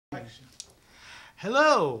Action.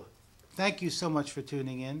 Hello. Thank you so much for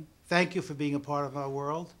tuning in. Thank you for being a part of our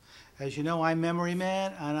world. As you know, I'm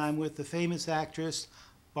Memoryman, and I'm with the famous actress,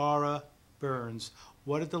 Bara Byrnes.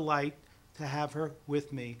 What a delight to have her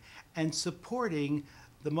with me and supporting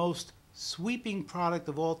the most sweeping product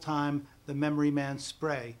of all time, the Memoryman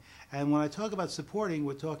spray. And when I talk about supporting,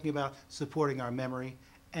 we're talking about supporting our memory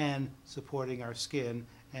and supporting our skin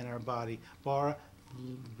and our body. Bara,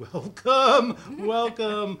 welcome,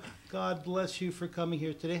 welcome. God bless you for coming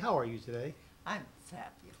here today. How are you today? I'm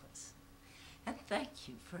fabulous. And thank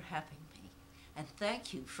you for having me. And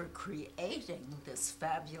thank you for creating this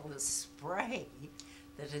fabulous spray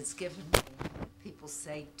that has given me, people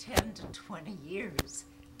say, 10 to 20 years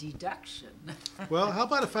deduction. Well, how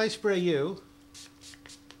about if I spray you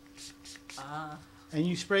and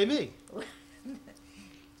you spray me?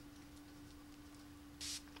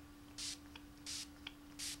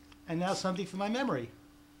 And now something for my memory.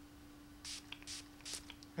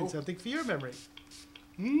 And something for your memory.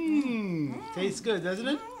 Tastes good, doesn't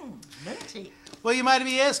it? Minty. Well, you might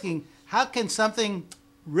be asking, how can something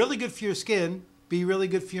really good for your skin be really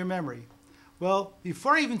good for your memory? Well,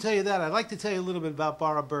 before I even tell you that, I'd like to tell you a little bit about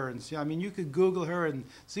Bara Byrnes. I mean, you could Google her and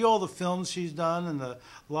see all the films she's done and the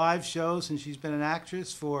live shows, and she's been an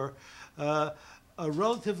actress for a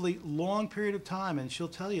relatively long period of time, and she'll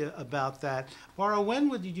tell you about that. Bara, when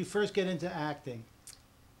did you first get into acting?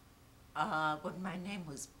 When my name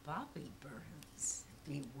was Bobby Byrnes,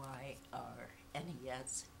 B-Y-R-N-E-S-B-O-B-I.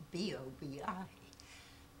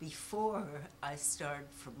 Before I starred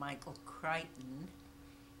for Michael Crichton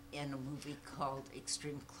in a movie called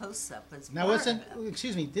Extreme Close-Up as Now, Bara.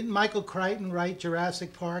 didn't Michael Crichton write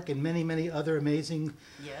Jurassic Park and many, many other amazing,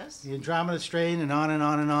 Yes. The Andromeda Strain and on and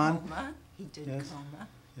on and on? Coma. He did Yes. Coma.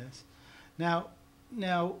 Yes. Now,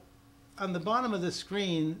 on the bottom of the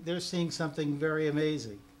screen, they're seeing something very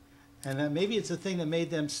amazing. And maybe it's a thing that made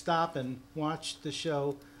them stop and watch the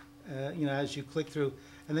show, as you click through.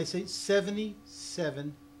 And they say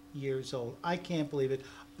 77 years old. I can't believe it.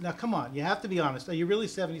 Now, come on. You have to be honest. Are you really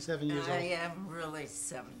 77 years old? I am really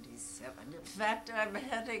 77. In fact, I'm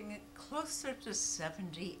heading closer to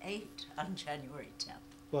 78 on January 10th.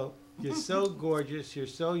 Well, you're so gorgeous. You're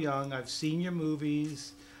so young. I've seen your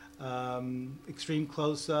movies, Extreme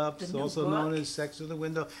Close-Ups, also known as Sex Through the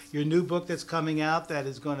Window. Your new book that's coming out that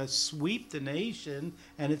is going to sweep the nation,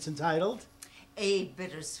 and it's entitled? A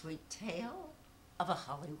Bittersweet Tale of a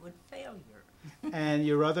Hollywood Failure. And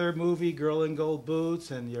your other movie, Girl in Gold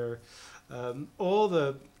Boots, and your all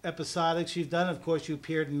the episodics you've done. Of course, you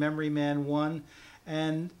appeared in Memoryman 1.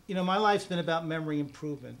 And, my life's been about memory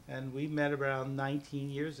improvement. And we met around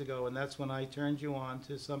 19 years ago, and that's when I turned you on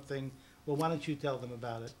to something. Well, why don't you tell them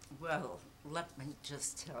about it? Well, let me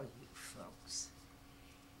just tell you, folks.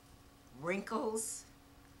 Wrinkles,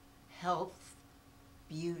 health,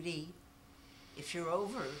 beauty. If you're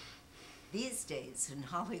over, these days in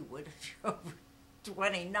Hollywood, if you're over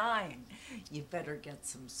 29, you better get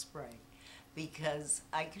some spray. Because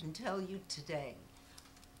I can tell you today,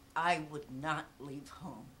 I would not leave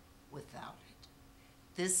home without it.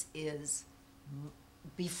 This is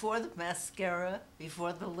before the mascara,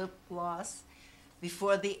 before the lip gloss,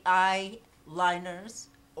 before the eyeliners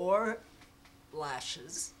or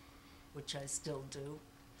lashes, which I still do.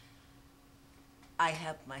 I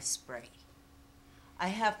have my spray. I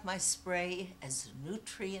have my spray as a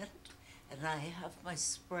nutrient, and I have my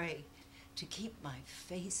spray to keep my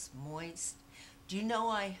face moist. Do you know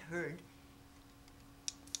I heard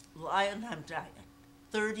Lion, I'm dying,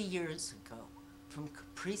 30 years ago from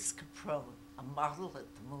Caprice Caprone, a model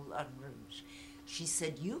at the Moulin Rouge. She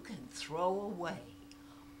said, you can throw away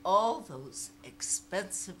all those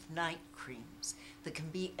expensive night creams that can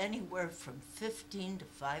be anywhere from $15 to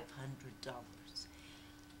 $500.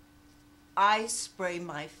 I spray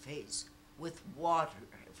my face with water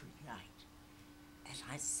every night. And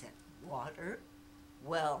I said, water?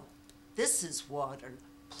 Well, this is water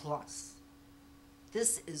plus.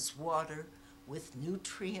 This is water with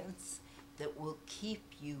nutrients that will keep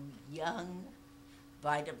you young,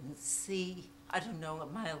 vitamin C. I don't know,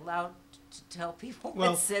 am I allowed to tell people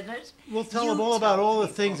what's in it? We'll tell them all about all the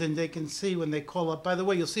things, and they can see when they call up. By the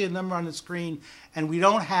way, you'll see a number on the screen, and we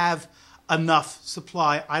don't have enough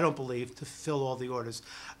supply, I don't believe, to fill all the orders.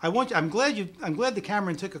 I'm glad the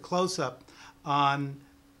cameraman took a close-up on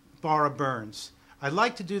Bara Byrnes. I'd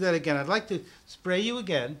like to do that again. I'd like to spray you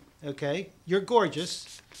again, okay? You're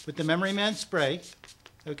gorgeous with the Memoryman spray,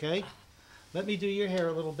 okay? Let me do your hair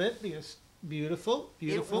a little bit. Beautiful,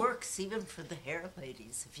 beautiful. It works even for the hair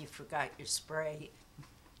ladies if you forgot your spray.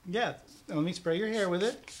 Yeah, let me spray your hair with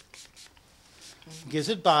it. Gives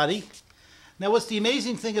it body. Now, what's the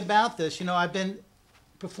amazing thing about this, you know, I've been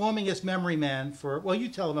performing as Memoryman for, well, you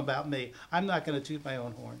tell them about me. I'm not going to toot my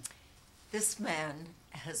own horn. This man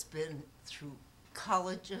has been through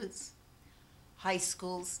colleges, high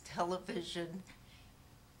schools, television.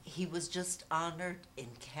 He was just honored in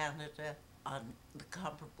Canada on the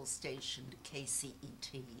comparable station to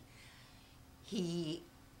KCET. He,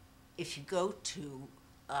 if you go to,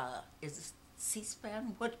 is it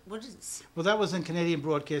C-SPAN? What is? Well, that was in Canadian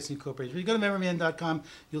Broadcasting Corporation. If you go to Memoryman.com,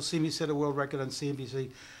 you'll see me set a world record on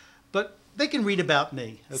CNBC. But they can read about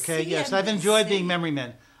me, okay? Yes, I've enjoyed being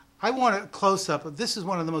Memoryman. I want a close-up. This is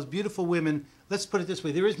one of the most beautiful women. Let's put it this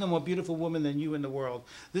way. There is no more beautiful woman than you in the world.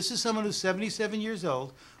 This is someone who's 77 years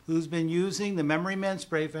old, who's been using the Memoryman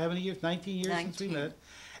spray for how many years? 19 years since we met.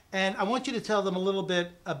 And I want you to tell them a little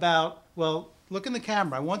bit about, well, look in the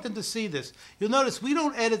camera. I want them to see this. You'll notice we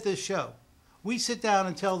don't edit this show. We sit down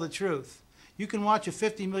and tell the truth. You can watch a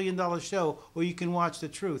 $50 million show, or you can watch the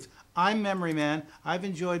truth. I'm Memoryman. I've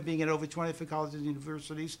enjoyed being at over 25 colleges and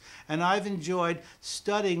universities, and I've enjoyed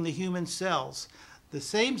studying the human cells. The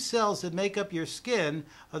same cells that make up your skin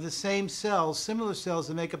are the same cells, similar cells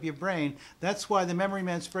that make up your brain. That's why the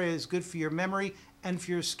Memoryman spray is good for your memory and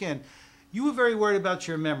for your skin. You were very worried about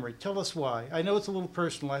your memory. Tell us why. I know it's a little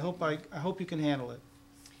personal. I hope you can handle it.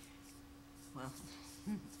 Well,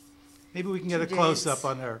 maybe we can get a close-up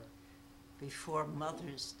on her. Before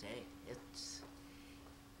Mother's Day,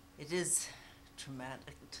 it is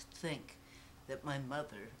traumatic to think that my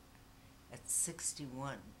mother, at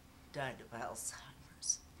 61, died of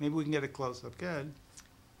Alzheimer's. Maybe we can get a close-up. Go ahead.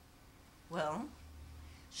 Well,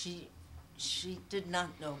 she did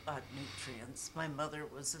not know about nutrients. My mother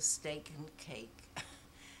was a steak and cake,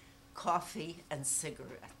 coffee and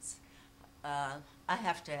cigarettes. I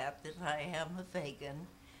have to add that I am a vegan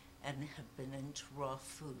and have been into raw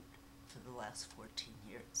food for the last 14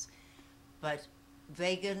 years. But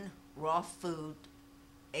vegan, raw food,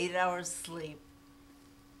 8 hours sleep,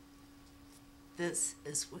 this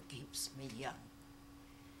is what keeps me young.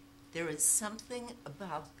 There is something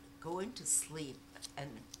about going to sleep, and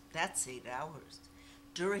that's 8 hours,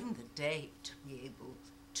 during the day to be able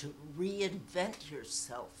to reinvent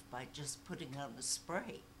yourself by just putting on a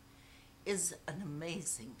spray is an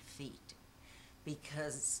amazing feat.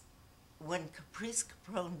 Because when Caprice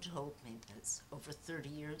Caprone told me this over 30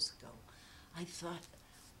 years ago, I thought,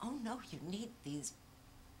 oh no, you need these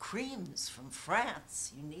creams from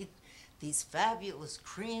France. You need these fabulous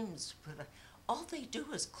creams to put on. All they do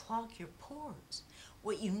is clog your pores.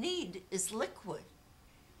 What you need is liquid.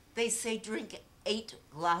 They say drink 8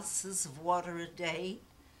 glasses of water a day.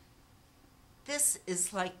 This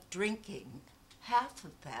is like drinking half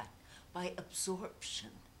of that by absorption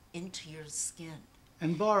into your skin.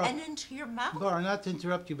 And Bara, and into your mouth. Bara, not to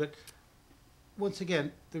interrupt you, but once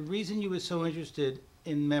again, the reason you were so interested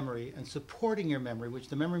in memory and supporting your memory, which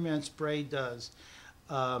the Memoryman spray does,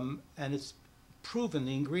 and it's proven,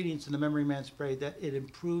 the ingredients in the Memoryman spray, that it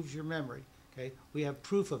improves your memory. Okay, we have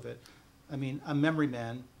proof of it. I mean, I'm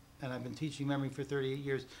Memoryman, and I've been teaching memory for 38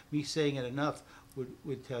 years. Me saying it enough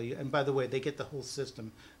would tell you. And by the way, they get the whole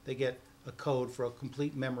system. They get a code for a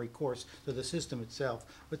complete memory course, so the system itself.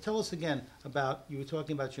 But tell us again about, you were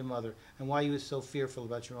talking about your mother and why you were so fearful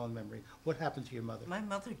about your own memory. What happened to your mother? My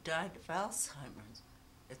mother died of Alzheimer's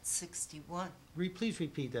at 61. Please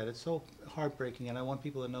repeat that. It's so heartbreaking, and I want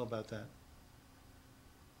people to know about that.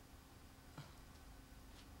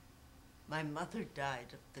 My mother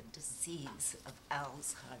died of the disease of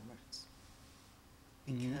Alzheimer's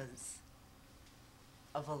because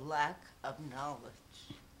of a lack of knowledge.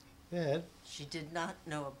 Ed? She did not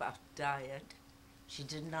know about diet. She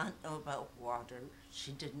did not know about water.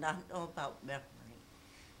 She did not know about memory.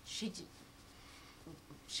 She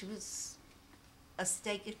was a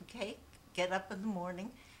steak and cake, get up in the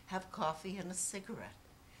morning, have coffee and a cigarette.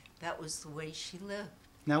 That was the way she lived.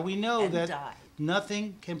 Now we know that died.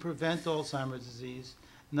 Nothing can prevent Alzheimer's disease.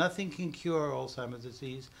 Nothing can cure Alzheimer's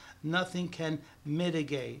disease. Nothing can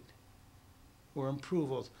mitigate or improve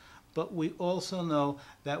Alzheimer's. But we also know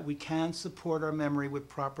that we can support our memory with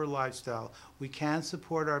proper lifestyle. We can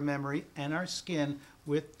support our memory and our skin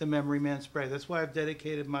with the Memoryman spray. That's why I've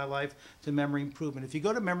dedicated my life to memory improvement. If you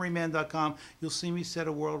go to Memoryman.com, you'll see me set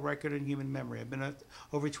a world record in human memory. I've been at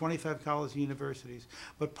over 25 colleges and universities.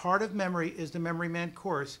 But part of memory is the Memoryman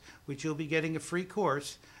course, which you'll be getting a free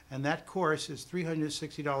course, and that course is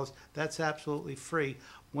 $360. That's absolutely free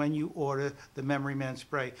when you order the Memoryman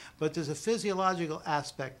spray. But there's a physiological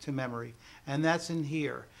aspect to memory, and that's in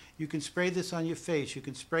here. You can spray this on your face. You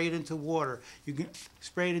can spray it into water. You can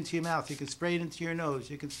spray it into your mouth. You can spray it into your nose.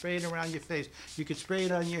 You can spray it around your face. You can spray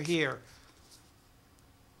it on your hair.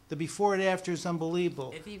 The before and after is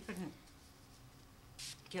unbelievable. It even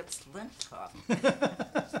gets lint off.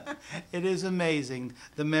 It is amazing.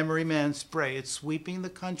 The Memoryman spray. It's sweeping the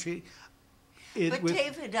country. But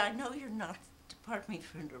David, I know you're not, pardon me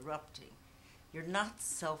for interrupting, you're not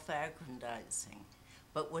self-aggrandizing.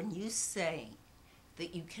 But when you say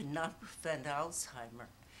that you cannot prevent Alzheimer,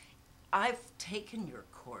 I've taken your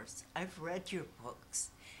course, I've read your books,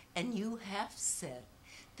 and you have said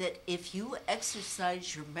that if you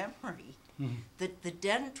exercise your memory, that the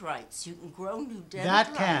dendrites, you can grow new dendrites.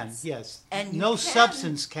 That can, yes. And no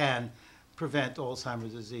substance can prevent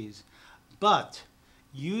Alzheimer's disease. But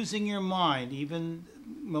using your mind, even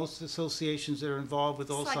most associations that are involved with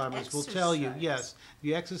Alzheimer's will tell you, yes, if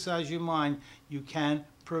you exercise your mind, you can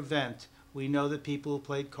prevent. We know that people who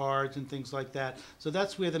played cards and things like that. So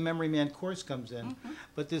that's where the Memoryman course comes in.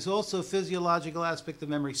 But there's also a physiological aspect of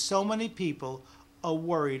memory. So many people are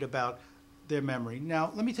worried about their memory.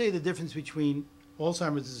 Now, let me tell you the difference between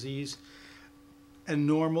Alzheimer's disease and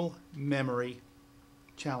normal memory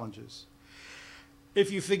challenges.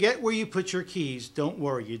 If you forget where you put your keys, don't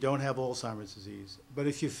worry, you don't have Alzheimer's disease. But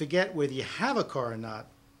if you forget whether you have a car or not,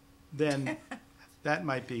 then that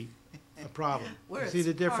might be a problem. You see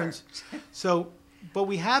the difference? So, but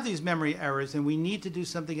we have these memory errors, and we need to do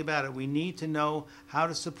something about it. We need to know how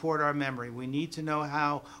to support our memory. We need to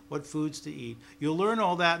know what foods to eat. You'll learn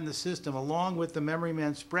all that in the system. Along with the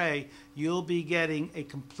Memoryman spray, you'll be getting a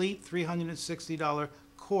complete $360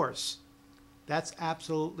 course. That's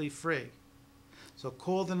absolutely free. So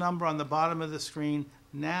call the number on the bottom of the screen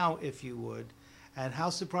now, if you would. And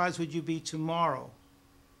how surprised would you be tomorrow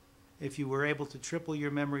if you were able to triple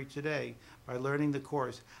your memory today by learning the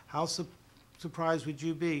course? How surprised would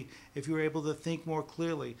you be if you were able to think more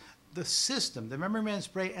clearly? The system, the Memoryman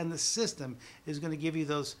spray and the system is going to give you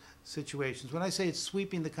those situations. When I say it's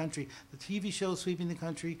sweeping the country, the TV show is sweeping the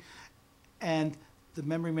country, and the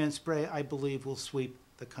Memoryman spray, I believe, will sweep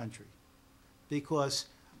the country. Because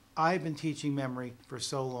I've been teaching memory for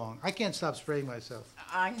so long. I can't stop spraying myself.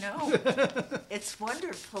 I know. It's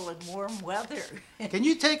wonderful in warm weather. Can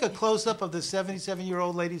you take a close-up of the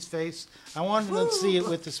 77-year-old lady's face? I wanted them to see it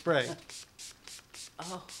with the spray.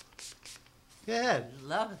 Oh. Go ahead. I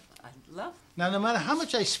love it. I love it. Now, no matter how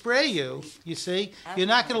much I spray you, you see, you're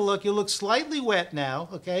not going to look. You'll look slightly wet now,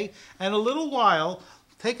 okay? And a little while,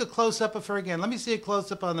 take a close-up of her again. Let me see a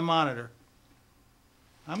close-up on the monitor.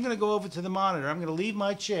 I'm going to go over to the monitor. I'm going to leave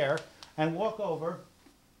my chair and walk over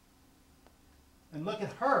and look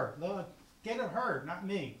at her. Look, get at her, not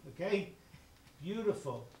me, okay?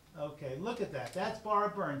 Beautiful. Okay, look at that. That's Bara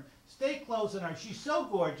Byrnes. Stay close on her. She's so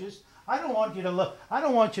gorgeous. I don't want you to look. I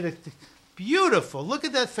don't want you to. Beautiful. Look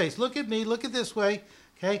at that face. Look at me. Look at this way.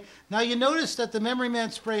 Okay. Now you notice that the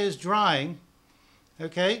Memoryman spray is drying.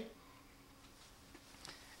 Okay.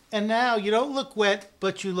 And now you don't look wet,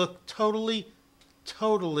 but you look totally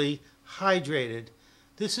hydrated.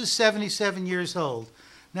 This is 77 years old.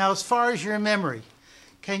 Now, as far as your memory,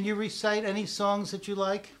 can you recite any songs that you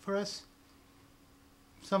like for us?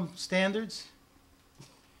 Some standards?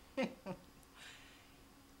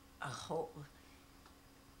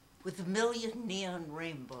 With a million neon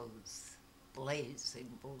rainbows blazing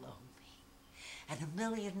below me, and a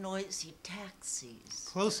million noisy taxis.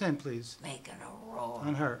 Close in, please. Making a roar.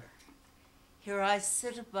 On her. Here I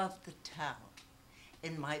sit above the town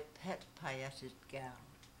in my pet pailleted gown,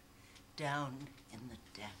 down in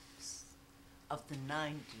the depths of the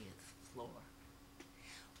 90th floor.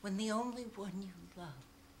 When the only one you love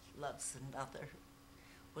loves another,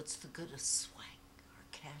 what's the good of swag or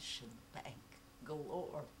cash in the bank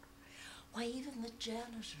galore? Why, even the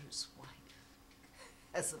janitor's wife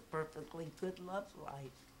has a perfectly good love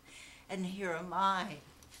life. And here am I,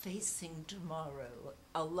 facing tomorrow,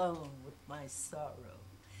 alone with my sorrow,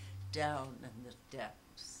 down in the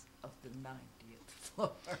depths of the 90th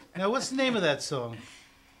floor. Now, what's the name of that song?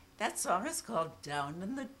 That song is called Down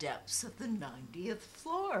in the Depths of the 90th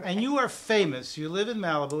Floor. And you are famous. You live in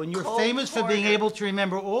Malibu, and you're Cole famous for being Porter. able to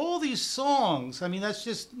remember all these songs. I mean, that's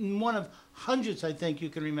just one of hundreds, I think, you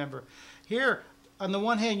can remember. Here, on the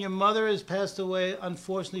one hand, your mother has passed away,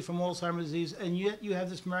 unfortunately, from Alzheimer's disease, and yet you have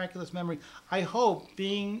this miraculous memory. I hope,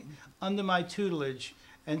 being under my tutelage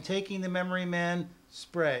and taking the Memoryman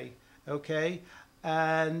spray, okay,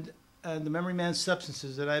 and the Memoryman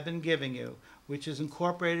substances that I've been giving you, which is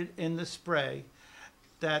incorporated in the spray,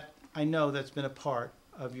 that I know that's been a part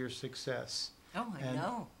of your success. Oh, I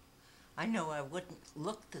know. I know I wouldn't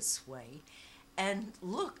look this way. And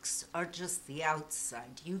looks are just the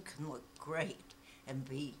outside. You can look great and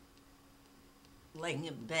be laying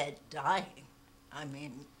in bed dying. I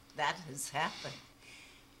mean, that has happened.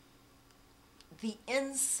 the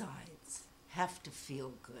insides have to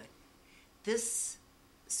feel good. This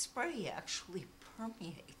spray actually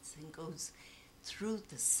permeates and goes through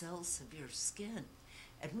the cells of your skin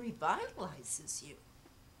and revitalizes you,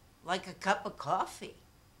 like a cup of coffee,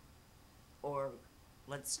 or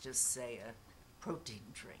let's just say a protein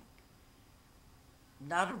drink.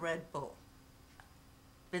 Not a Red Bull.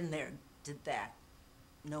 Been there, did that.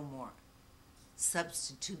 No more.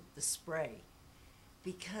 Substitute the spray,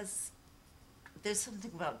 because there's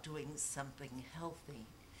something about doing something healthy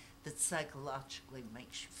that psychologically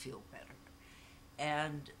makes you feel better.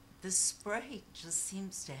 And this spray just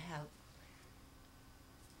seems to have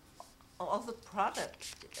all the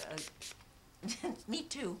product. Me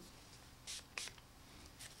too.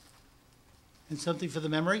 And something for the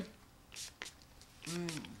memory? Is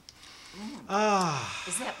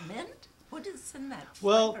that mint? What is in that flavor?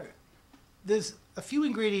 Well, there's a few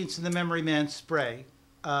ingredients in the Memoryman spray.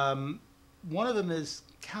 One of them is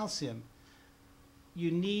calcium.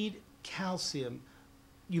 You need calcium.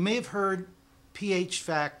 You may have heard pH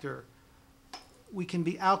factor. We can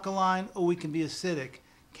be alkaline or we can be acidic.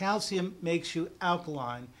 Calcium makes you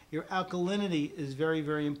alkaline. Your alkalinity is very,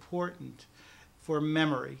 very important for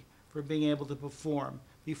memory, for being able to perform.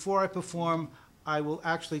 Before I perform, I will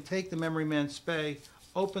actually take the Memoryman spray,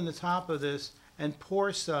 open the top of this, and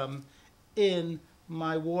pour some in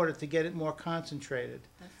my water to get it more concentrated.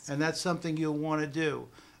 And that's something you'll want to do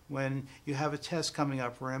when you have a test coming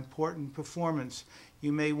up or an important performance.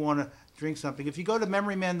 You may want to drink something. If you go to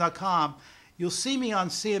Memoryman.com, you'll see me on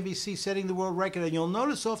CNBC setting the world record, and you'll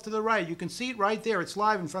notice off to the right, you can see it right there, it's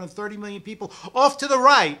live in front of 30 million people. Off to the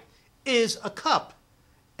right is a cup,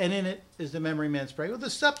 and in it is the Memoryman spray, or the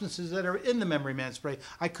substances that are in the Memoryman spray.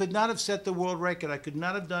 I could not have set the world record. I could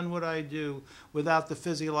not have done what I do without the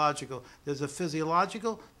physiological. There's a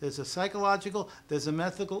physiological, there's a psychological, there's a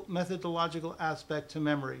methodological aspect to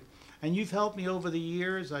memory. And you've helped me over the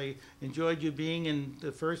years. I enjoyed you being in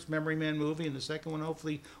the first Memoryman movie, and the second one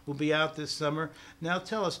hopefully will be out this summer. Now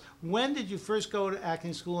tell us, when did you first go to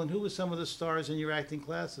acting school, and who were some of the stars in your acting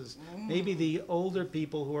classes? Maybe the older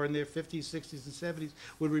people who are in their 50s, 60s, and 70s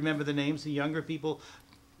would remember the names. The younger people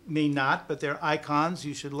may not, but they're icons.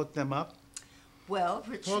 You should look them up. Well, Talk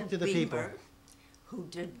to Richard the people. Beamer, who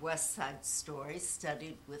did West Side Story,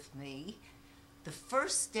 studied with me. The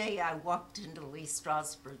first day I walked into Lee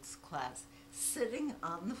Strasberg's class, sitting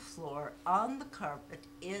on the floor, on the carpet,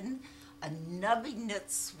 in a nubby knit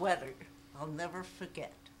sweater, I'll never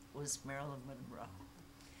forget, was Marilyn Monroe.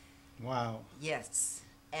 Wow. Yes.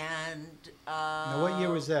 And Now, what year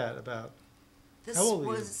was that about? this How old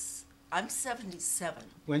were you? was, I'm 77.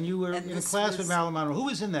 When you were And in a this class with was- Marilyn Monroe. Who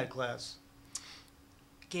was in that class?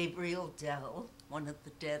 Gabriel Dell, one of the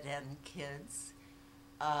Dead End Kids.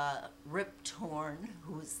 Rip Torn,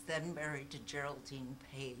 who was then married to Geraldine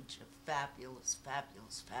Page, a fabulous,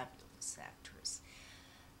 fabulous, fabulous actress.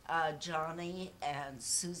 Johnny and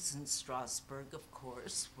Susan Strasberg, of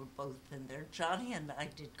course, were both in there. Johnny and I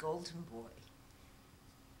did Golden Boy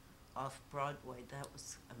off Broadway. That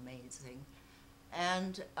was amazing.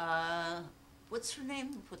 And what's her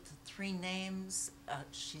name with the three names?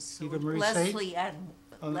 She's so Eva Marie Leslie Ann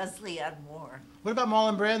Oh. Leslie Ann Moore. What about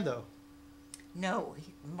Marlon Brando? No,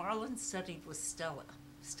 Marlon studied with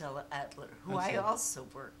Stella Adler, who I I see. also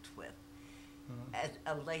worked with at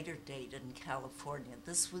a later date in California.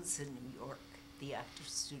 This was in New York, the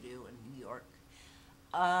Actors Studio in New York.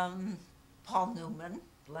 Paul Newman,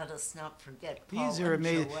 let us not forget Paul. These are and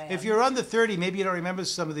amazing. Joanne. If you're under 30, maybe you don't remember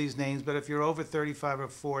some of these names, but if you're over 35 or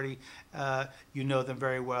 40, you know them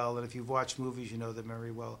very well. And if you've watched movies, you know them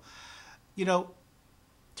very well. You know,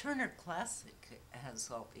 Turner Classic has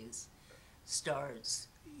all these stars.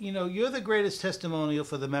 you know, you're the greatest testimonial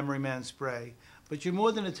for the Memoryman spray, but you're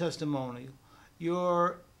more than a testimonial.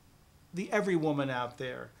 You're the every woman out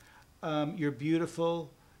there. You're beautiful.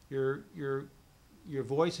 Your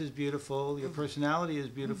voice is beautiful. Your personality is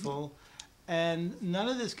beautiful. And none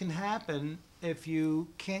of this can happen if you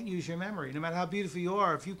can't use your memory. No matter how beautiful you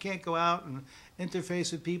are, if you can't go out and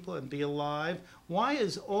interface with people and be alive. Why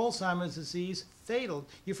is Alzheimer's disease fatal?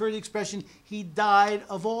 You've heard the expression, he died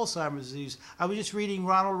of Alzheimer's disease. I was just reading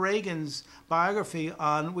Ronald Reagan's biography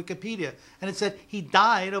on Wikipedia, and it said he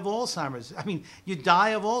died of Alzheimer's. I mean, you die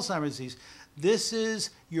of Alzheimer's disease. This is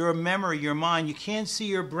your memory, your mind. You can't see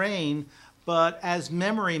your brain, but as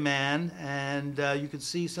Memoryman, and you can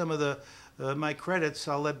see some of the my credits.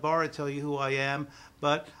 I'll let Bara tell you who I am,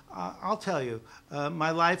 but I'll tell you, my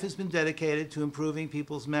life has been dedicated to improving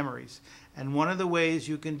people's memories. And one of the ways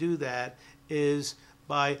you can do that is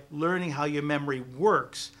by learning how your memory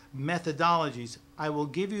works, methodologies. I will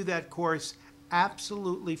give you that course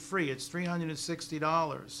absolutely free. It's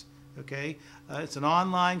 $360. Okay, it's an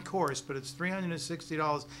online course, but it's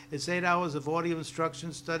 $360. It's 8 hours of audio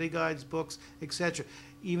instruction, study guides, books, etc.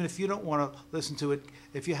 Even if you don't want to listen to it,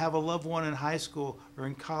 if you have a loved one in high school or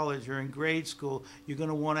in college or in grade school, you're going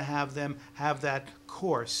to want to have them have that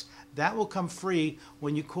course. That will come free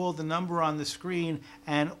when you call the number on the screen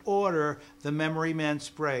and order the Memoryman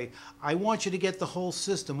spray. I want you to get the whole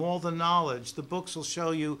system, all the knowledge. The books will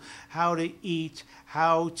show you how to eat,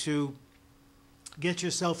 how to get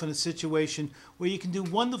yourself in a situation where you can do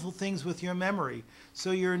wonderful things with your memory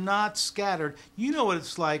so you're not scattered. You know what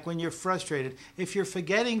it's like when you're frustrated. If you're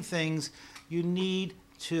forgetting things, you need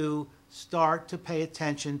to start to pay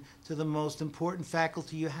attention to the most important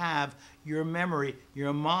faculty you have, your memory,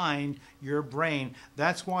 your mind, your brain.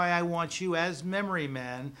 That's why I want you as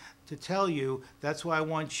Memoryman to tell you, that's why I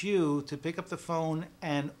want you to pick up the phone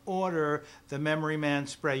and order the Memoryman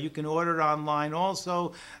spray. You can order it online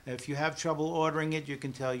also. If you have trouble ordering it, you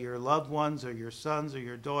can tell your loved ones or your sons or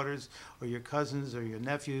your daughters or your cousins or your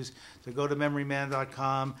nephews to go to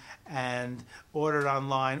Memoryman.com and order it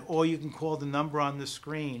online, or you can call the number on the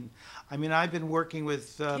screen. I mean, I've been working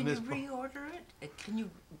with Can Ms. you reorder it? Can you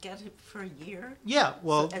get it for a year? Yeah,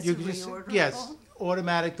 well, So as you a can just, reorderable? yes,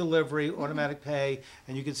 automatic delivery, automatic pay,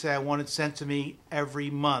 and you can say, I want it sent to me every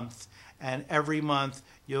month, and every month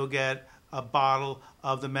you'll get a bottle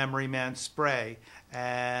of the Memoryman spray.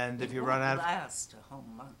 And if you run out, last a whole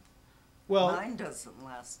month. well, Mine doesn't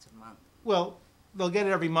last a month. well, they'll get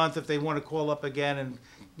it every month if they want to call up again, and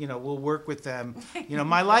we'll work with them.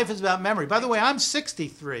 My life is about memory. By the way, I'm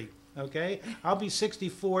 63. Okay, I'll be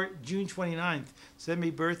 64 June 29th. Send me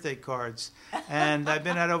birthday cards. And I've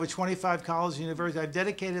been at over 25 colleges and universities. I've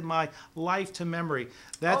dedicated my life to memory.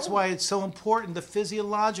 That's why it's so important, the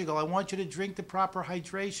physiological. I want you to drink the proper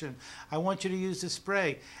hydration. I want you to use the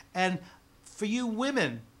spray. And for you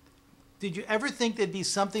women, did you ever think there'd be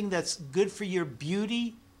something that's good for your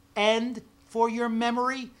beauty and for your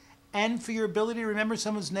memory? And for your ability to remember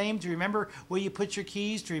someone's name, to remember where you put your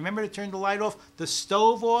keys, to remember to turn the light off, the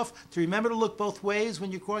stove off, to remember to look both ways when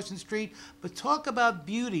you're crossing the street. But talk about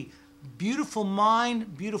beauty. Beautiful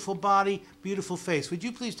mind, beautiful body, beautiful face. Would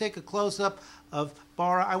you please take a close-up of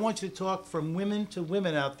Bara? I want you to talk from women to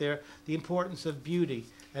women out there, the importance of beauty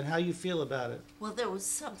and how you feel about it. Well, there was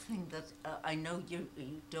something that I know you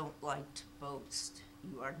don't like to boast.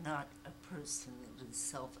 You are not a person that is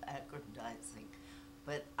self-aggrandizing.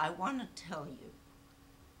 But I want to tell you,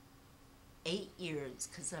 8 years,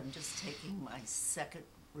 because I'm just taking my second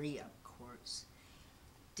re-up course,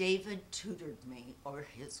 David tutored me, or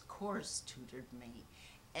his course tutored me,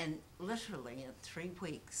 and literally in 3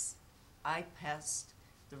 weeks, I passed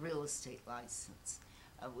the real estate license.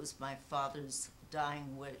 It was my father's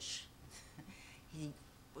dying wish. He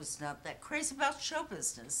was not that crazy about show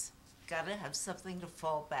business. Got to have something to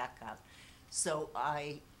fall back on. So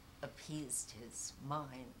I appeased his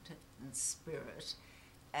mind and spirit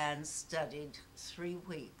and studied 3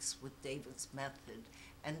 weeks with David's method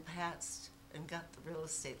and passed and got the real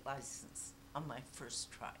estate license on my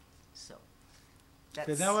first try. So that's...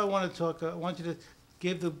 Okay, now I want to talk, I want you to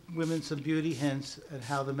give the women some beauty hints at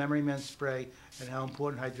how the Memoryman spray and how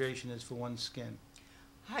important hydration is for one's skin.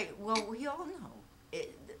 Well, we all know.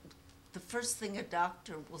 The first thing a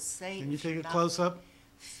doctor will say Can you if you're take a not close-up?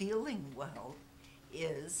 feeling well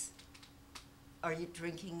is, are you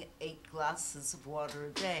drinking 8 glasses of water a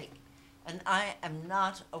day? And I am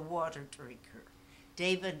not a water drinker.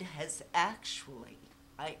 David has actually,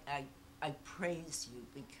 I praise you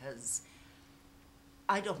because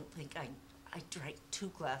I don't think I drank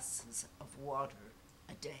 2 glasses of water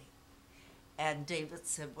a day. And David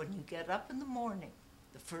said, when you get up in the morning,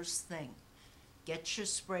 the first thing, get your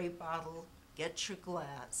spray bottle, get your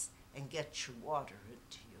glass, and get your water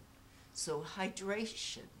into you. So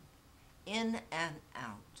hydration, in and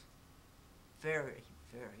out, very,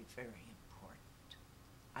 very, very important.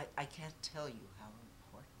 I can't tell you how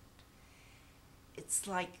important. It's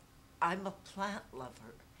like I'm a plant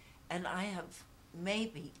lover, and I have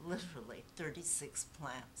maybe literally 36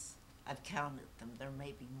 plants. I've counted them. There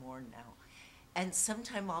may be more now. And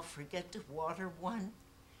sometime I'll forget to water one,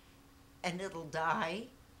 and it'll die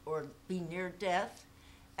or be near death.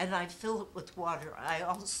 And I fill it with water. I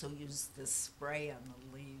also use this spray on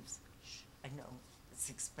the leaves. I know it's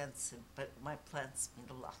expensive, but my plants mean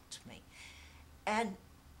a lot to me. And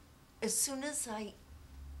as soon as I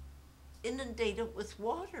inundate it with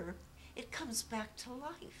water, it comes back to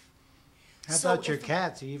life. How about your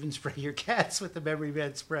cats? You even spray your cats with the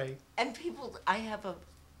Memoryman spray. And people,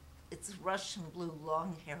 it's a Russian blue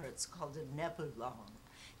long hair. It's called a nebulong,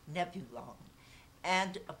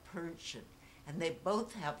 and a Persian. And they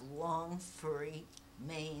both have long, furry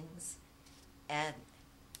manes, and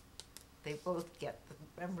they both get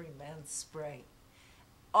the Memoryman spray.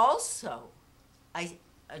 Also, I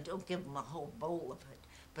don't give them a whole bowl of it,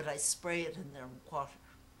 but I spray it in their water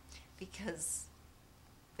because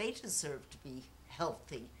they deserve to be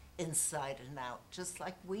healthy inside and out, just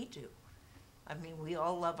like we do. I mean, we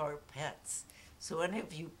all love our pets. So any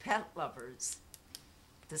of you pet lovers,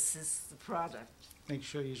 this is the product. Make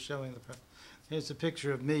sure you're showing the. Here's a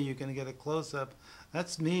picture of me. You're going to get a close-up.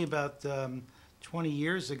 That's me about 20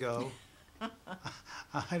 years ago.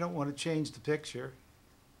 I don't want to change the picture.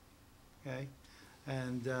 Okay,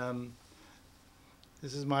 and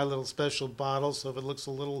this is my little special bottle. So if it looks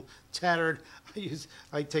a little tattered,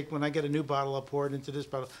 I take when I get a new bottle, I'll pour it into this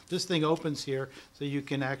bottle. This thing opens here, so you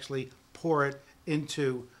can actually pour it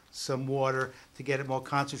into some water to get it more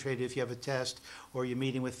concentrated if you have a test or you're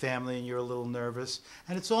meeting with family and you're a little nervous.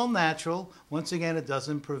 And it's all natural. Once again, it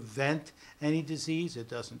doesn't prevent any disease. It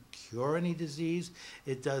doesn't cure any disease.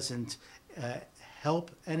 It doesn't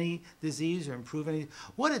help any disease or improve any.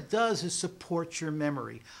 What it does is support your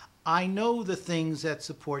memory. I know the things that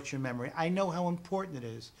support your memory. I know how important it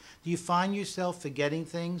is. Do you find yourself forgetting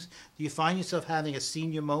things? Do you find yourself having a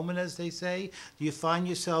senior moment, as they say? Do you find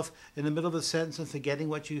yourself in the middle of a sentence and forgetting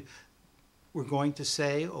what you were going to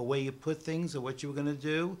say or where you put things or what you were going to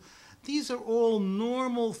do? These are all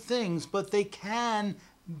normal things, but they can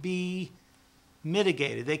be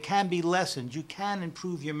mitigated. They can be lessened. You can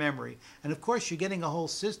improve your memory. And of course, you're getting a whole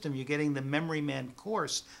system. You're getting the Memoryman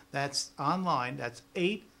course that's online. That's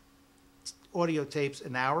 8 audio tapes,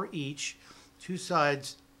 an hour each, 2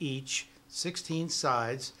 sides each, 16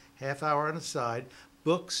 sides, half hour on a side,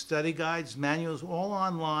 books, study guides, manuals, all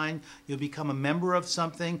online. You'll become a member of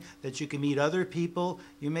something that you can meet other people.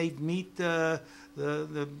 You may meet you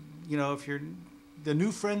know, if you're the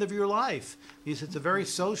new friend of your life, because it's a very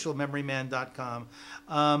social, Memoryman.com.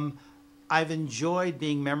 I've enjoyed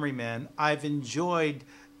being Memoryman. I've enjoyed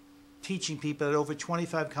teaching people at over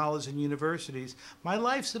 25 colleges and universities. My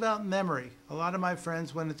life's about memory. A lot of my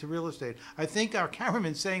friends went into real estate. I think our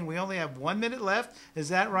cameraman's saying we only have 1 minute left. Is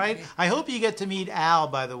that right? I hope you get to meet Al,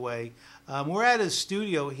 by the way. We're at his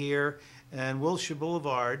studio here in Wilshire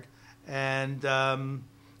Boulevard, and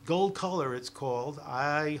Gold Color it's called.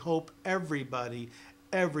 I hope everybody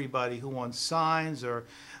who wants signs or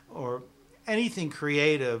anything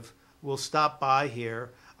creative will stop by here.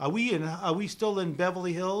 Are we still in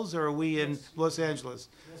Beverly Hills, or are we in Los Angeles?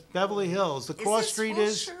 Yes. Beverly Hills. The cross street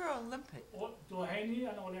is Olympic. Doheny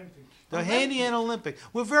and Olympic. Doheny and Olympic.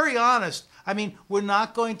 We're very honest. I mean, we're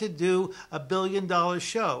not going to do a $1 billion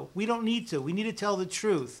show. We don't need to. We need to tell the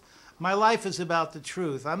truth. My life is about the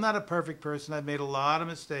truth. I'm not a perfect person. I've made a lot of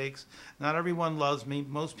mistakes. Not everyone loves me.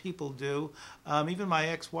 Most people do. Even my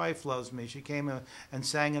ex-wife loves me. She came and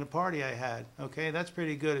sang at a party I had. Okay, that's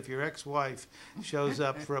pretty good if your ex-wife shows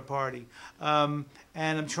up for a party. And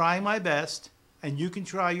I'm trying my best, and you can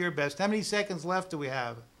try your best. How many seconds left do we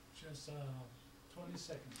have? Just 20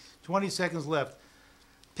 seconds. 20 seconds left.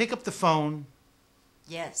 Pick up the phone.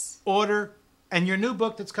 Yes. Order. And your new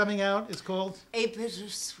book that's coming out is called? A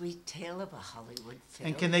Bittersweet Tale of a Hollywood Failure.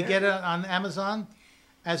 And can they get it on Amazon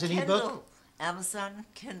as an ebook? Amazon,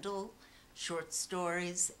 Kindle, short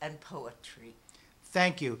stories, and poetry.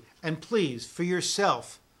 Thank you. And please, for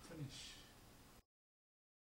yourself,